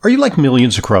Are you like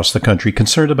millions across the country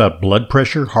concerned about blood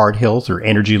pressure, heart health, or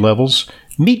energy levels?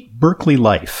 Meet Berkeley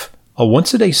Life, a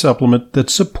once-a-day supplement that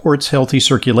supports healthy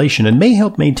circulation and may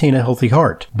help maintain a healthy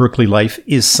heart. Berkeley Life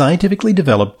is scientifically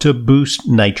developed to boost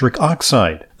nitric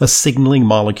oxide, a signaling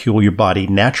molecule your body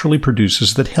naturally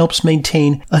produces that helps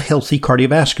maintain a healthy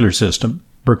cardiovascular system.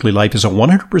 Berkeley Life is a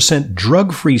 100%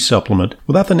 drug-free supplement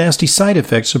without the nasty side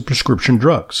effects of prescription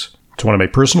drugs. It's one of my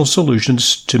personal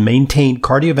solutions to maintain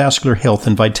cardiovascular health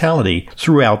and vitality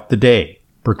throughout the day.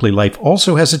 Berkeley Life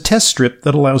also has a test strip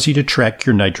that allows you to track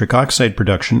your nitric oxide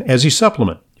production as you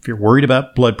supplement. If you're worried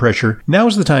about blood pressure, now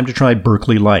is the time to try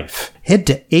Berkeley Life. Head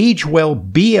to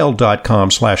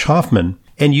agewellbl.com/Hoffman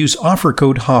and use offer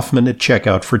code Hoffman at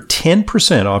checkout for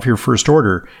 10% off your first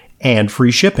order and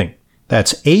free shipping.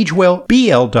 That's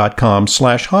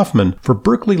agewellbl.com/Hoffman for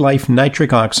Berkeley Life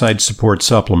Nitric Oxide Support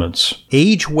Supplements.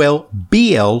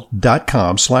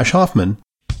 agewellbl.com/Hoffman.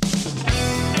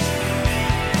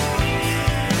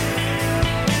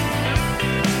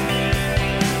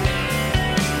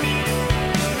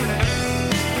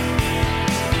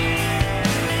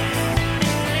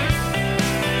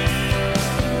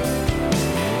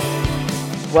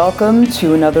 Welcome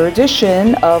to another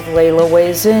edition of Leyla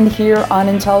Weighs In here on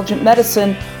Intelligent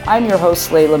Medicine. I'm your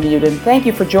host, Leyla Mutin. Thank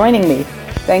you for joining me.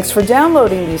 Thanks for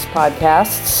downloading these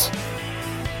podcasts.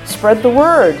 Spread the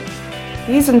word.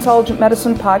 These Intelligent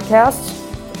Medicine podcasts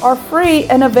are free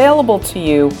and available to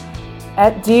you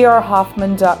at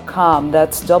drhoffman.com.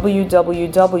 That's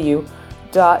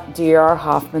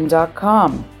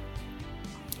www.drhoffman.com.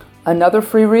 Another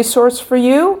free resource for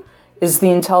you is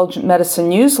the Intelligent Medicine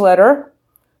newsletter.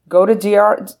 Go to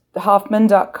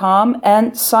drhoffman.com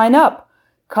and sign up.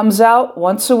 Comes out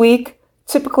once a week,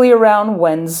 typically around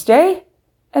Wednesday,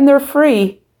 and they're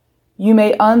free. You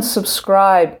may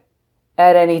unsubscribe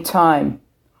at any time.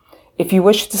 If you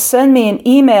wish to send me an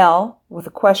email with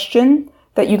a question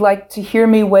that you'd like to hear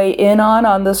me weigh in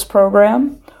on this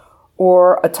program,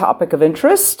 or a topic of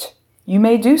interest, you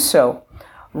may do so.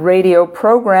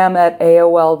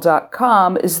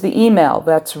 radioprogram@aol.com is the email.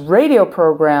 That's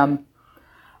radioprogram@aol.com.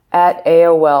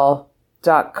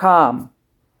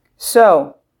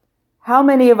 So, how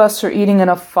many of us are eating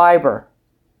enough fiber?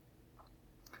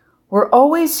 We're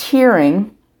always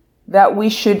hearing that we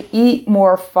should eat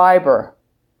more fiber.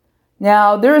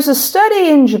 Now, there's a study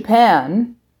in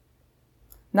Japan,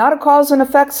 not a cause and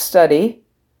effect study,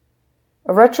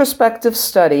 a retrospective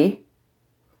study,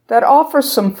 that offers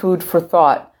some food for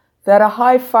thought, that a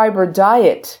high fiber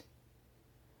diet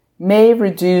may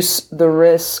reduce the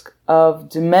risk of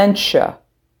dementia.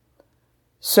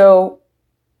 So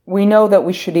we know that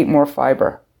we should eat more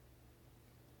fiber.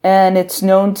 And it's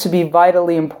known to be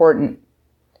vitally important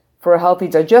for a healthy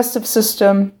digestive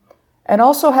system and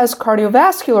also has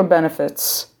cardiovascular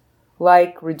benefits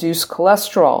like reduced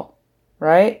cholesterol,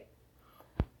 right?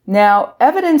 Now,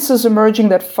 evidence is emerging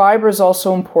that fiber is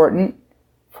also important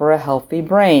for a healthy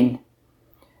brain.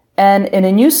 And in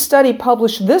a new study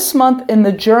published this month in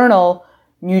the journal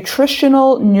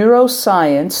Nutritional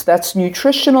Neuroscience, that's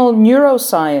Nutritional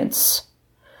Neuroscience,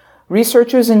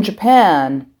 researchers in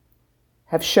Japan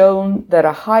have shown that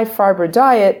a high fiber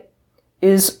diet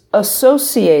is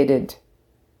associated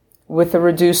with a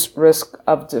reduced risk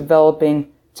of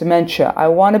developing dementia. I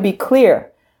want to be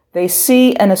clear. They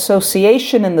see an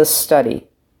association in this study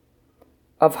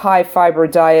of high fiber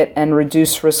diet and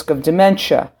reduced risk of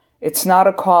dementia. It's not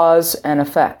a cause and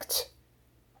effect.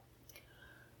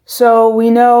 So we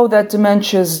know that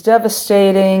dementia is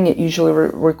devastating. It usually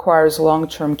requires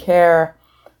long-term care,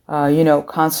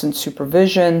 constant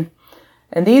supervision.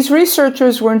 And these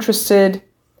researchers were interested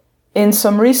in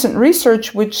some recent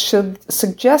research which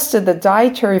suggested that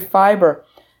dietary fiber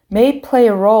may play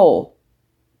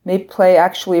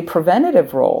actually a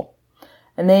preventative role.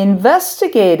 And they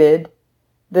investigated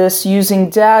this using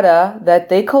data that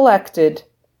they collected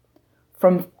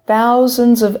from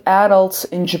thousands of adults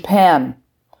in Japan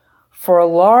for a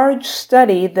large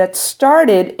study that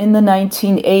started in the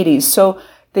 1980s. So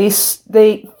they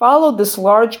followed this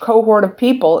large cohort of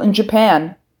people in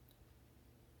Japan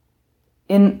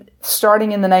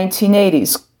starting in the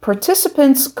 1980s.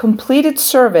 Participants completed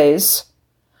surveys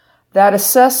that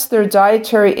assessed their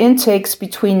dietary intakes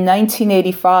between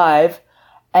 1985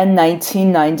 and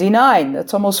 1999.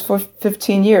 That's almost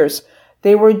 15 years.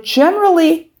 They were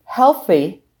generally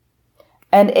healthy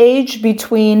and aged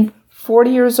between 40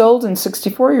 years old and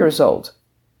 64 years old.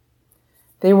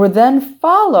 They were then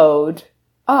followed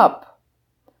up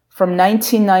from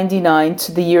 1999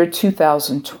 to the year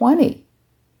 2020.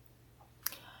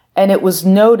 And it was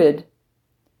noted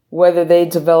whether they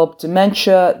developed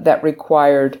dementia that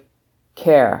required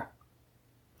care.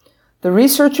 The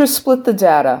researchers split the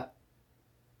data,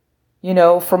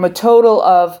 from a total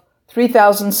of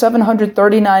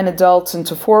 3,739 adults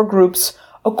into 4 groups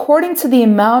according to the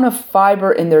amount of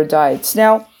fiber in their diets.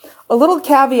 Now, a little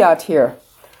caveat here.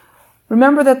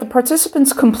 Remember that the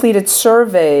participants completed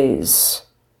surveys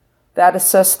that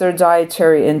assess their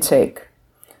dietary intake.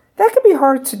 That can be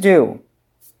hard to do.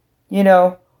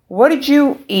 What did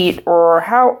you eat, or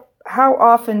how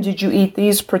often did you eat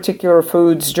these particular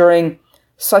foods during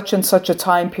such and such a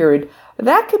time period?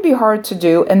 That could be hard to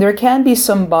do, and there can be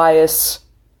some bias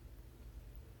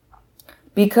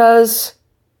because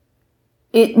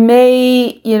it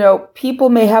may, people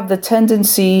may have the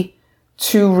tendency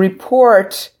to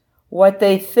report what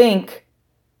they think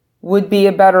would be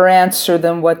a better answer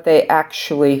than what they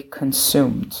actually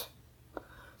consumed.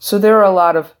 So there are a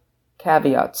lot of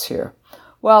caveats here.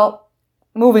 Well,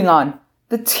 moving on.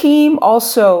 The team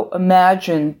also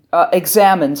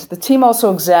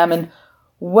examined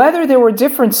whether there were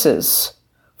differences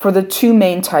for the 2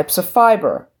 main types of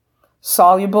fiber,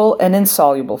 soluble and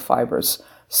insoluble fibers.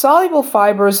 Soluble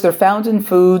fibers, they're found in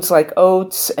foods like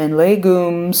oats and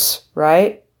legumes,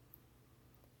 right?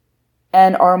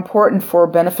 And are important for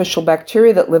beneficial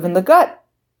bacteria that live in the gut,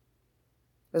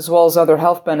 as well as other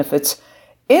health benefits.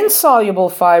 Insoluble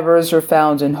fibers are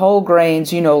found in whole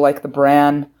grains, like the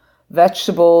bran,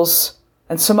 vegetables,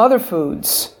 and some other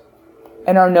foods,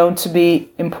 and are known to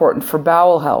be important for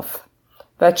bowel health.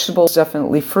 Vegetables,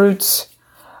 definitely fruits.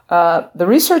 The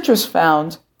researchers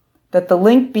found that the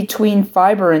link between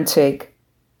fiber intake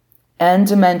and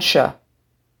dementia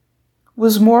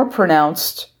was more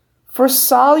pronounced for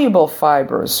soluble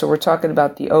fibers. So we're talking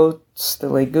about the oats, the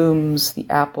legumes, the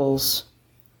apples,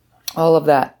 all of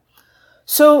that.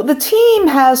 So the team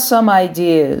has some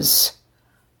ideas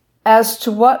as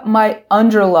to what might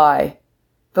underlie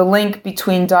the link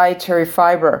between dietary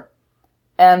fiber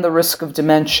and the risk of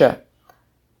dementia.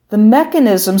 The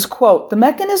mechanisms, quote, "The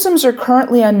mechanisms are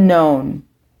currently unknown,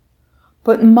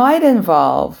 but might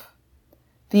involve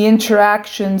the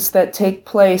interactions that take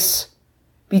place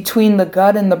between the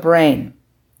gut and the brain."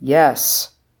 Yes,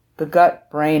 the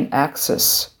gut-brain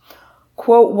axis.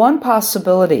 Quote, "One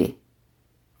possibility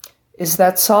is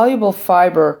that soluble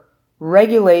fiber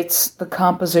regulates the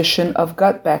composition of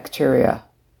gut bacteria.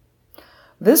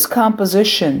 This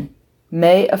composition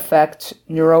may affect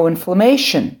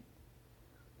neuroinflammation,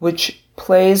 which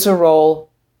plays a role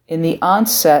in the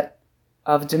onset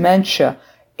of dementia.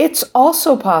 It's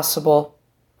also possible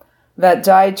that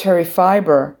dietary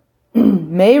fiber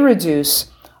may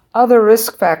reduce other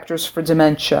risk factors for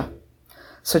dementia,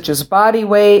 such as body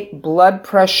weight, blood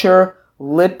pressure,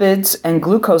 lipids, and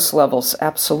glucose levels."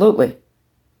 Absolutely.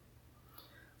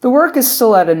 The work is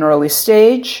still at an early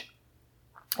stage,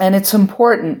 and it's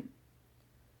important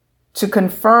to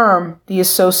confirm the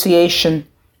association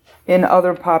in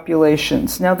other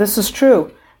populations. Now, this is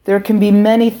true. There can be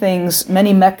many things,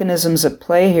 many mechanisms at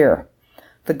play here.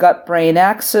 The gut-brain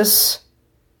axis,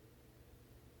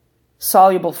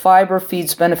 soluble fiber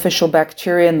feeds beneficial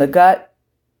bacteria in the gut.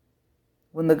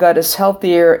 When the gut is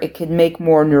healthier, it can make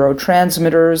more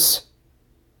neurotransmitters.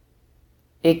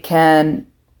 You can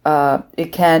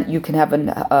have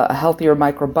a healthier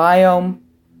microbiome,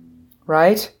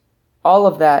 right? All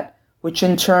of that, which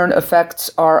in turn affects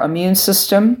our immune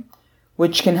system,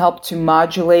 which can help to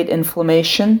modulate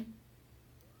inflammation.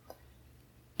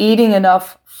 Eating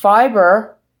enough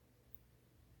fiber,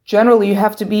 generally you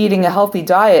have to be eating a healthy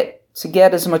diet to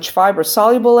get as much fiber,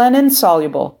 soluble and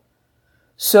insoluble.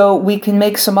 So we can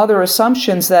make some other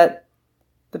assumptions that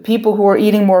the people who are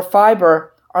eating more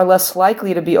fiber are less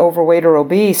likely to be overweight or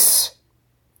obese.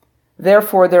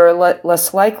 Therefore, they're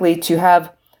less likely to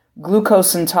have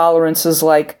glucose intolerances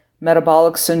like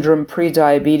metabolic syndrome,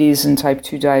 prediabetes, and type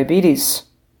 2 diabetes.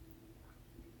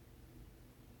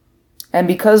 And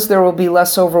because there will be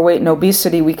less overweight and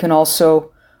obesity, we can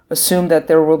also assume that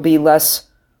there will be less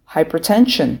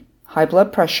hypertension, high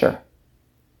blood pressure.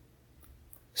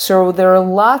 So there are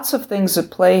lots of things at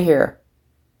play here.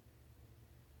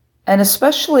 And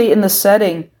especially in the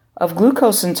setting of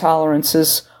glucose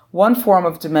intolerances, one form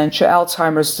of dementia,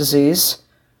 Alzheimer's disease,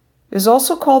 is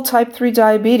also called type 3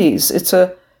 diabetes. It's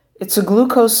a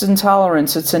glucose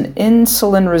intolerance. It's an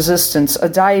insulin resistance, a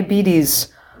diabetes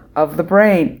of the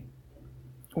brain,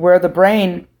 where the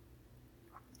brain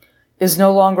is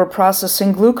no longer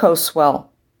processing glucose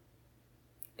well.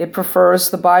 It prefers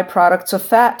the byproducts of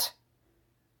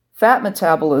fat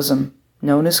metabolism,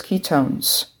 known as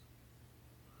ketones.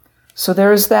 So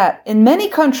there is that. In many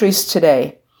countries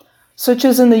today, such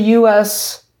as in the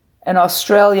US and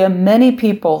Australia, many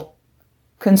people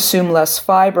consume less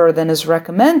fiber than is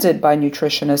recommended by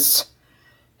nutritionists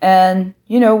And,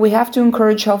 we have to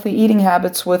encourage healthy eating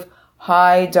habits with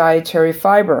high dietary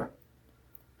fiber,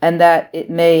 and that it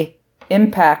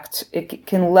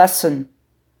can lessen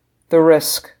the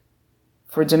risk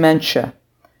for dementia.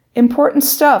 Important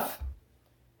stuff.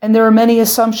 And there are many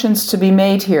assumptions to be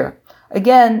made here.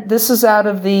 Again, this is out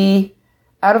of the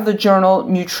journal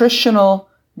Nutritional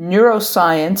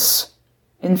Neuroscience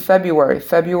in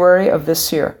February of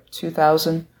this year,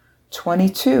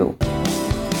 2022.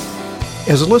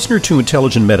 As a listener to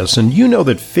Intelligent Medicine, you know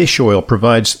that fish oil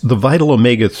provides the vital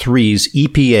omega-3s,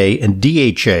 EPA, and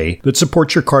DHA that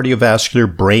support your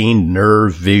cardiovascular, brain,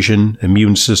 nerve, vision,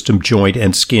 immune system, joint,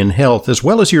 and skin health, as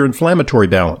well as your inflammatory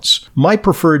balance. My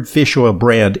preferred fish oil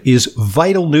brand is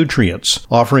Vital Nutrients,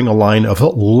 offering a line of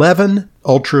 11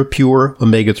 ultra-pure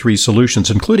omega-3 solutions,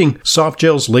 including soft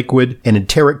gels, liquid, and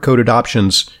enteric-coated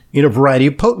options in a variety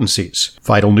of potencies.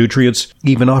 Vital Nutrients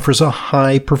even offers a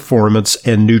high-performance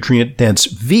and nutrient-dense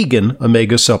vegan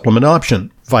omega supplement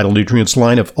option. Vital Nutrients'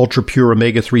 line of ultra-pure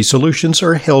omega-3 solutions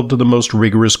are held to the most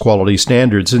rigorous quality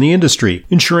standards in the industry,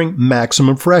 ensuring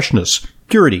maximum freshness,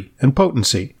 purity, and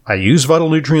potency. I use Vital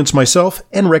Nutrients myself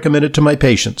and recommend it to my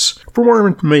patients. For more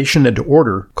information and to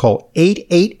order, call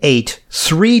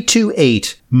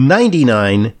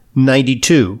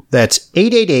 888-328-9992. That's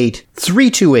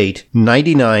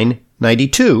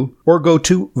 888-328-9992, or go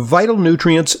to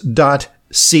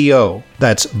vitalnutrients.co.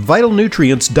 That's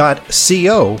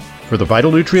vitalnutrients.co for the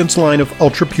Vital Nutrients line of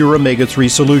ultra-pure omega-3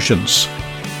 solutions.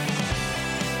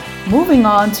 Moving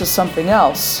on to something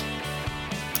else,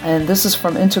 and this is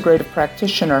from Integrative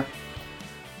Practitioner.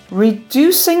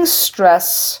 Reducing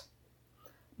stress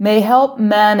may help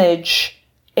manage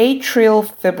atrial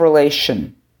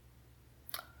fibrillation.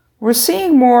 We're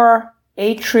seeing more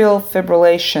atrial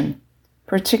fibrillation,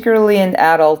 particularly in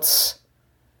adults,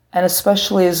 and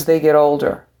especially as they get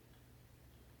older.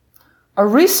 A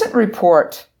recent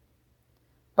report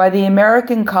by the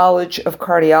American College of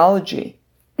Cardiology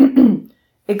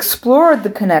explored the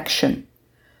connection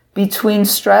between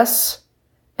stress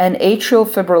and atrial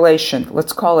fibrillation.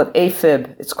 Let's call it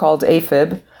Afib. It's called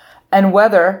Afib. And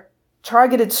whether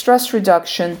targeted stress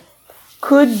reduction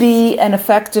could be an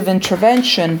effective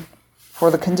intervention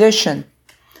for the condition.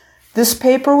 This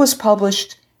paper was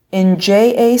published in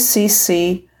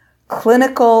JACC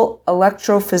Clinical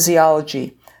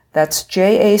Electrophysiology. That's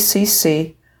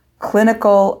JACC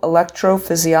Clinical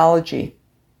Electrophysiology.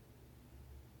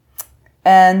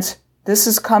 And this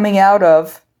is coming out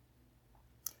of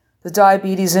the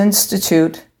Diabetes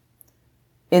Institute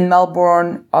in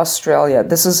Melbourne, Australia.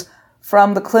 This is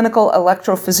from the Clinical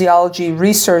Electrophysiology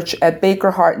Research at Baker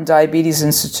Heart and Diabetes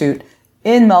Institute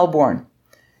in Melbourne.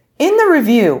 In the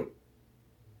review,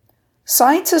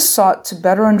 scientists sought to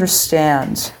better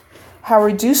understand how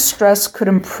reduced stress could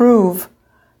improve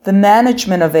the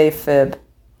management of Afib,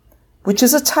 which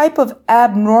is a type of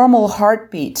abnormal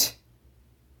heartbeat,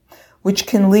 which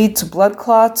can lead to blood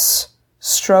clots,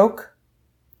 stroke,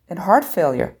 and heart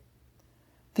failure.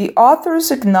 The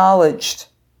authors acknowledged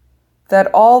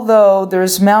that although there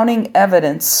is mounting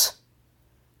evidence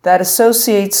that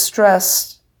associates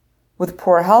stress with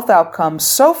poor health outcomes,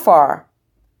 so far,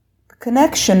 the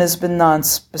connection has been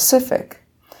nonspecific.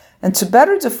 And to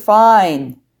better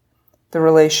define the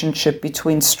relationship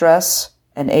between stress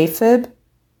and Afib,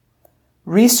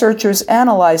 researchers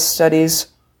analyzed studies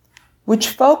which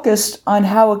focused on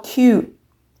how acute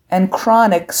and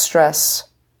chronic stress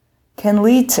can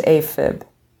lead to Afib,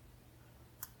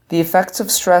 the effects of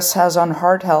stress has on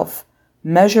heart health,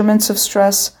 measurements of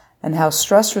stress, and how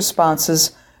stress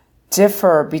responses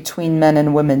differ between men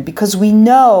and women, because we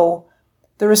know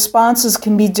the responses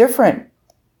can be different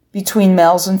between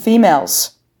males and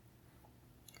females.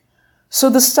 So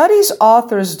the study's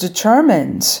authors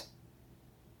determined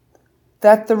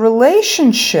that the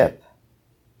relationship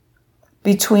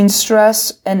between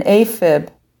stress and Afib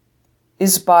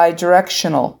is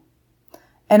bidirectional.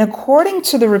 And according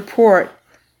to the report,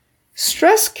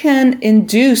 stress can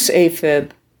induce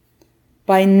Afib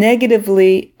by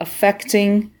negatively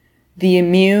affecting the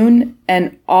immune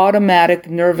and autonomic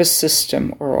nervous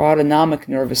system, or autonomic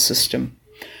nervous system.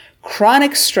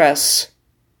 Chronic stress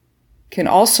can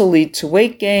also lead to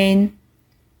weight gain,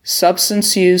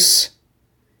 substance use,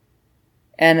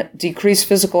 and decreased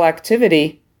physical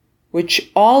activity,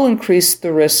 which all increase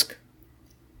the risk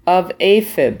of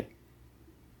Afib.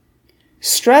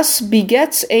 Stress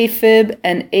begets Afib,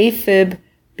 and Afib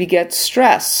begets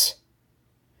stress.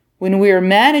 When we are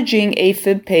managing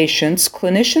Afib patients,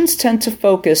 clinicians tend to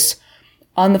focus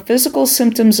on the physical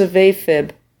symptoms of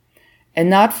Afib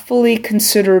and not fully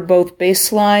consider both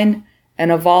baseline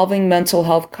and evolving mental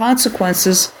health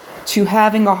consequences to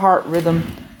having a heart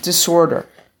rhythm disorder.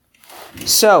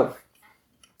 So,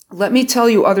 let me tell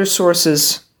you other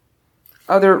sources,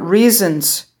 other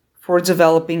reasons for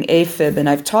developing AFib. And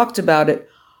I've talked about it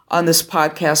on this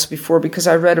podcast before because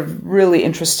I read a really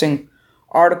interesting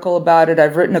article about it.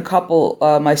 I've written a couple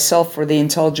myself for the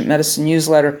Intelligent Medicine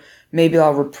newsletter. Maybe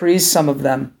I'll reprise some of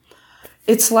them.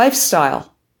 It's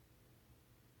lifestyle.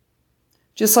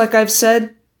 Just like I've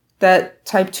said that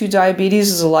type 2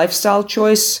 diabetes is a lifestyle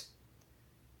choice.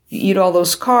 You eat all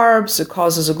those carbs, it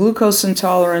causes a glucose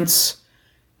intolerance,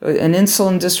 an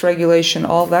insulin dysregulation,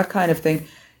 all that kind of thing.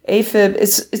 AFib,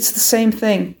 it's the same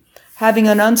thing. Having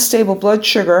an unstable blood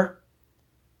sugar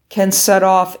can set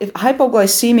off, if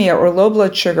hypoglycemia or low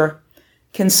blood sugar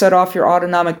can set off your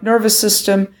autonomic nervous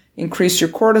system, increase your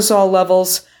cortisol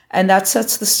levels, and that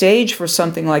sets the stage for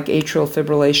something like atrial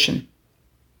fibrillation.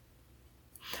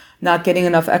 Not getting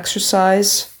enough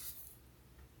exercise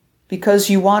because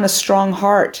you want a strong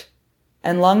heart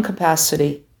and lung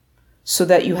capacity so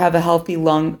that you have a healthy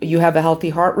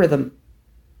heart rhythm,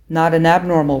 not an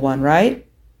abnormal one, right?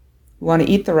 You want to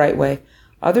eat the right way.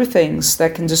 Other things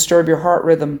that can disturb your heart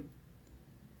rhythm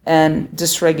and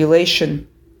dysregulation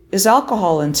is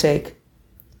alcohol intake.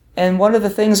 And one of the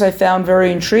things I found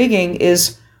very intriguing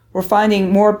is we're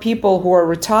finding more people who are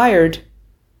retired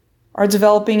are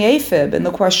developing AFib. And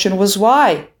the question was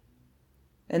why?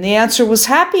 And the answer was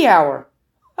happy hour.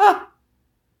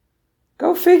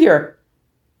 Go figure.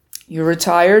 You're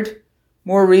retired,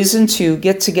 more reason to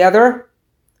get together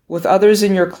with others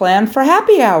in your clan for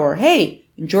happy hour. Hey,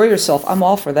 enjoy yourself. I'm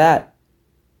all for that.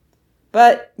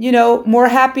 But, more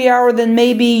happy hour than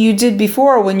maybe you did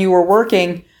before when you were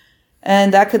working,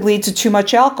 and that could lead to too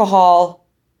much alcohol,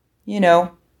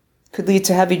 could lead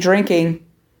to heavy drinking.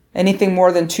 Anything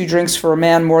more than 2 drinks for a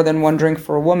man, more than 1 drink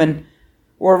for a woman,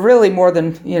 or really more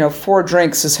than, 4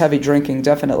 drinks is heavy drinking,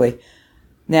 definitely.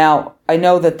 Now, I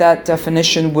know that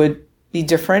definition would be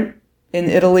different in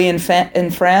Italy and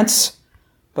in France,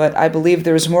 but I believe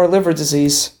there's more liver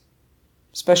disease,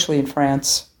 especially in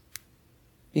France,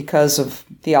 because of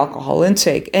the alcohol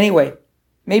intake. Anyway,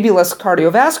 maybe less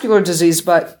cardiovascular disease,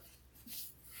 but,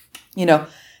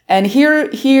 and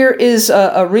here is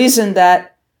a reason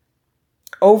that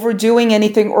overdoing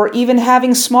anything or even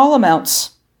having small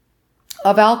amounts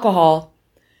of alcohol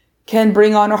can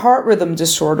bring on a heart rhythm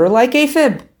disorder like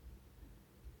AFib,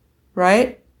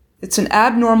 right? It's an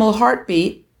abnormal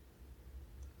heartbeat,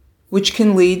 which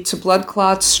can lead to blood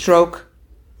clots, stroke,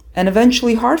 and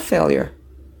eventually heart failure.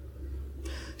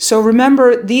 So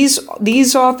remember, these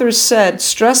authors said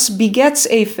stress begets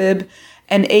AFib,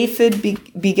 and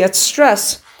AFib begets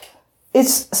stress.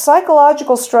 It's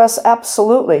psychological stress,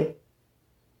 absolutely.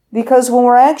 Because when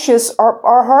we're anxious,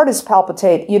 our heart is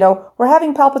palpitating. We're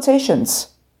having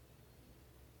palpitations,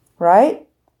 right?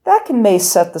 That may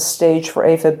set the stage for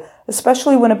AFib,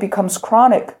 especially when it becomes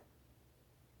chronic.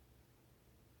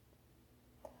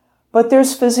 But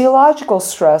there's physiological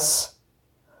stress,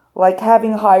 like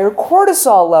having higher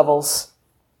cortisol levels.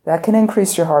 That can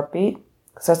increase your heartbeat,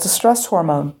 because that's a stress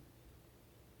hormone.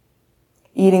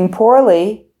 Eating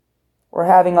poorly, or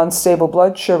having unstable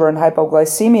blood sugar and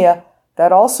hypoglycemia,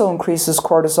 that also increases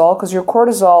cortisol, because your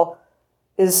cortisol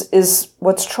is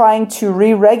what's trying to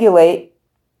re-regulate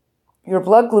your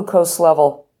blood glucose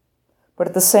level. But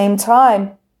at the same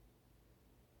time,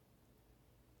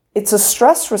 it's a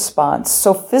stress response.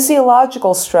 So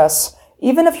physiological stress,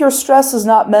 even if your stress is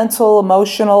not mental,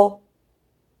 emotional,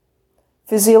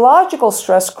 physiological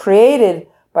stress created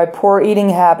by poor eating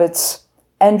habits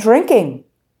and drinking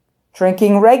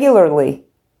regularly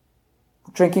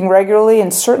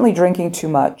and certainly drinking too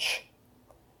much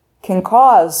can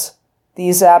cause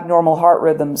these abnormal heart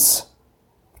rhythms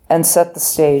and set the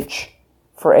stage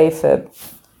for AFib.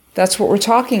 That's what we're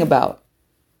talking about.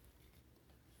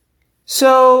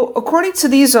 So, according to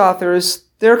these authors,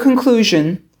 their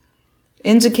conclusion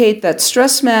indicate that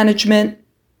stress management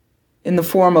in the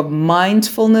form of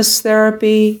mindfulness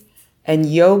therapy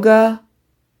and yoga,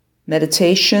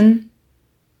 meditation,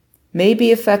 may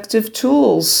be effective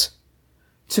tools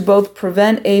to both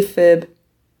prevent AFib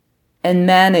and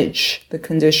manage the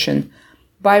condition.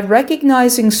 By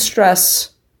recognizing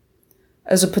stress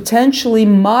as a potentially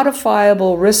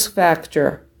modifiable risk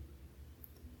factor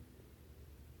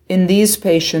in these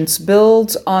patients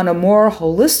builds on a more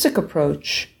holistic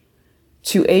approach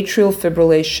to atrial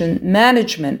fibrillation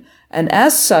management, and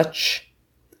as such,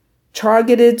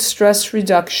 targeted stress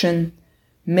reduction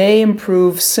may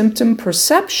improve symptom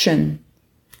perception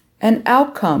and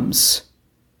outcomes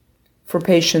for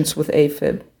patients with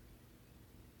AFib.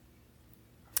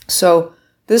 So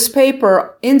this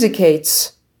paper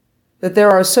indicates that there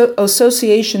are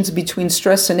associations between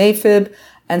stress and AFib,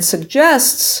 and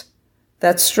suggests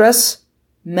that stress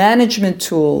management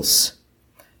tools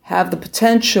have the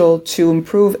potential to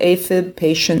improve Afib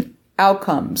patient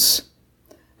outcomes.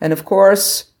 And of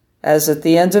course, as at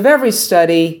the end of every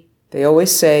study, they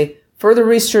always say further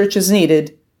research is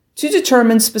needed to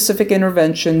determine specific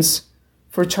interventions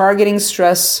for targeting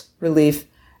stress relief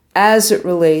as it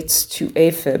relates to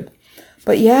Afib.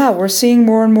 But yeah, we're seeing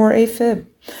more and more Afib.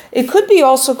 It could be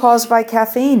also caused by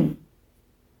caffeine.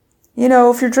 You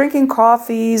know, if you're drinking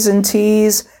coffees and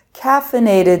teas,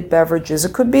 caffeinated beverages,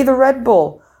 it could be the Red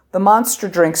Bull, the Monster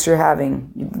drinks you're having,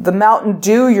 the Mountain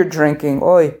Dew you're drinking.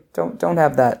 Oi, don't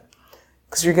have that,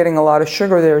 because you're getting a lot of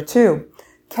sugar there too.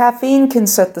 Caffeine can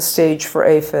set the stage for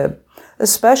Afib,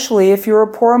 especially if you're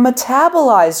a poor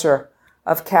metabolizer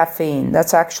of caffeine.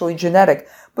 That's actually genetic.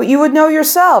 But you would know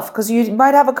yourself, because you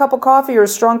might have a cup of coffee or a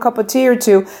strong cup of tea or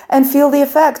two and feel the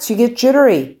effects. You get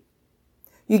jittery.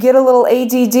 You get a little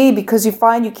ADD because you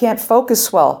find you can't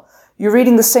focus well. You're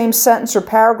reading the same sentence or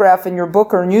paragraph in your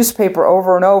book or newspaper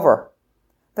over and over.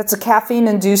 That's a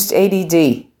caffeine-induced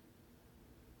ADD.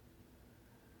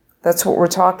 That's what we're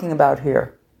talking about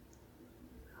here.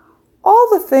 All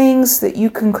the things that you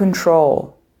can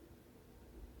control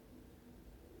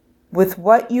with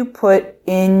what you put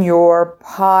in your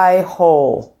pie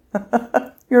hole,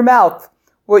 your mouth,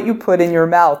 what you put in your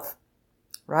mouth,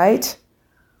 right?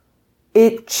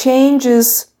 It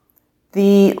changes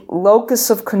the locus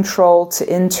of control to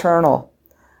internal.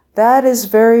 That is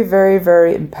very, very,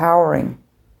 very empowering.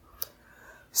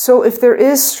 So if there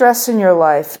is stress in your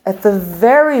life, at the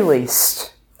very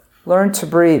least, learn to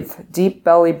breathe. Deep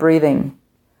belly breathing,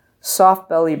 soft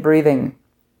belly breathing.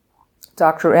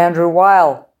 Dr. Andrew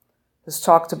Weil has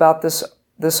talked about this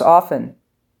often.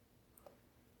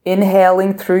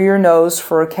 Inhaling through your nose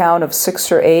for a count of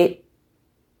 6 or 8,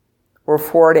 or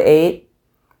 4 to 8,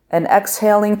 and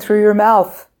exhaling through your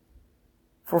mouth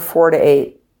for 4 to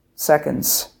 8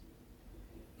 seconds.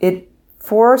 It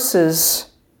forces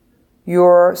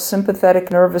your sympathetic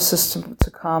nervous system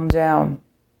to calm down.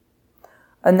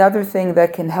 Another thing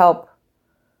that can help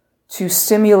to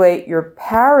stimulate your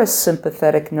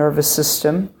parasympathetic nervous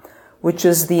system, which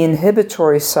is the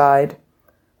inhibitory side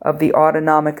of the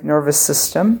autonomic nervous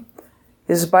system,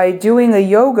 is by doing a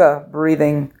yoga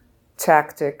breathing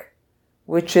tactic,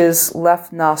 which is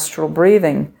left nostril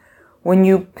breathing. When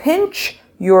you pinch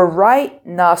your right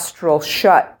nostril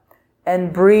shut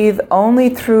and breathe only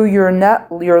through your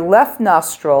left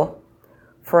nostril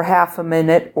for half a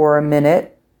minute or a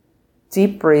minute,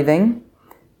 deep breathing,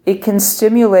 it can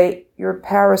stimulate your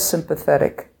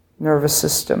parasympathetic nervous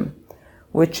system,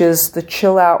 which is the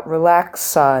chill out, relax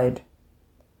side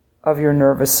of your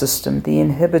nervous system, the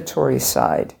inhibitory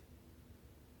side.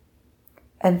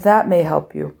 And that may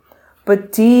help you.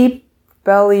 But deep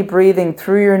belly breathing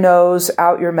through your nose,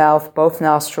 out your mouth, both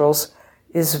nostrils,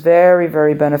 is very,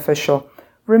 very beneficial.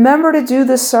 Remember to do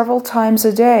this several times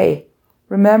a day.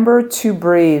 Remember to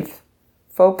breathe.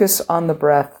 Focus on the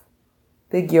breath.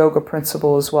 Big yoga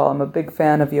principle as well. I'm a big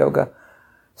fan of yoga.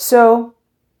 So,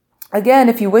 again,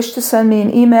 if you wish to send me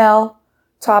an email,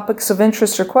 topics of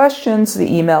interest or questions,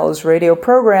 the email is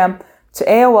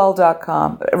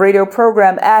radioprogram@AOL.com.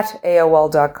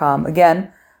 Radioprogram@AOL.com.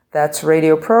 Again, that's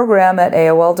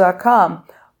radioprogram@AOL.com.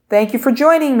 Thank you for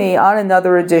joining me on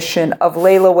another edition of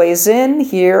Leyla Weighs In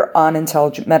here on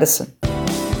Intelligent Medicine.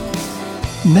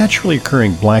 Naturally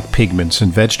occurring black pigments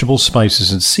in vegetables,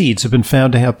 spices, and seeds have been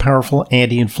found to have powerful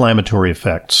anti-inflammatory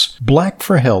effects. Black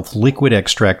for Health liquid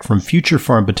extract from Future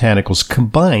Farm Botanicals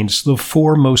combines the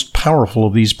 4 most powerful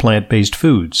of these plant-based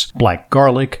foods: black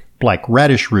garlic, black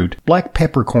radish root, black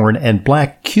peppercorn, and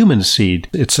black cumin seed.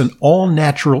 It's an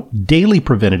all-natural daily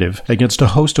preventative against a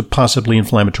host of possibly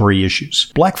inflammatory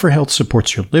issues. Black for Health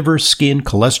supports your liver, skin,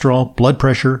 cholesterol, blood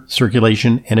pressure,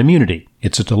 circulation, and immunity.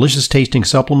 It's a delicious tasting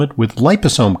supplement with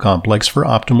liposome complex for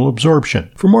optimal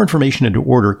absorption. For more information and to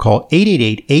order, call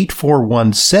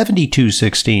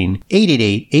 888-841-7216,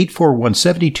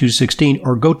 888-841-7216,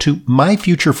 or go to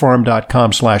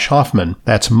myfuturefarm.com/Hoffman.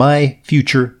 That's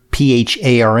myfuture,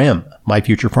 PHARM,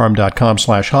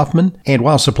 myfuturefarm.com/Hoffman. And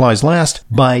while supplies last,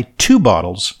 buy 2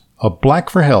 bottles of Black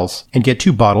for Health and get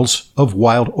 2 bottles of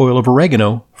wild oil of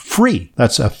oregano free.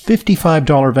 That's a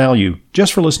 $55 value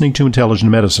just for listening to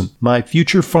Intelligent Medicine.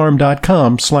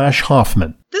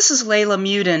 myfuturefarm.com/Hoffman. This is Leyla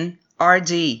Muden,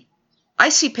 RD. I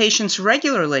see patients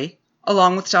regularly,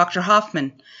 along with Dr.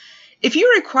 Hoffman. If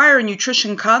you require a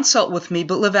nutrition consult with me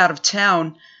but live out of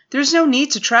town, there's no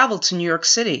need to travel to New York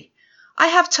City. I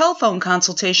have telephone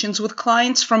consultations with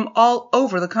clients from all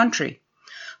over the country.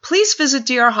 Please visit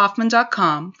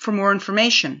drhoffman.com for more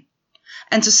information.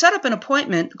 And to set up an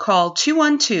appointment, call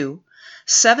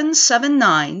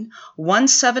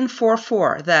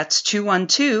 212-779-1744. That's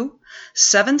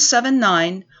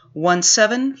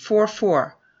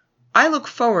 212-779-1744. I look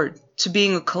forward to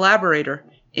being a collaborator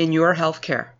in your healthcare.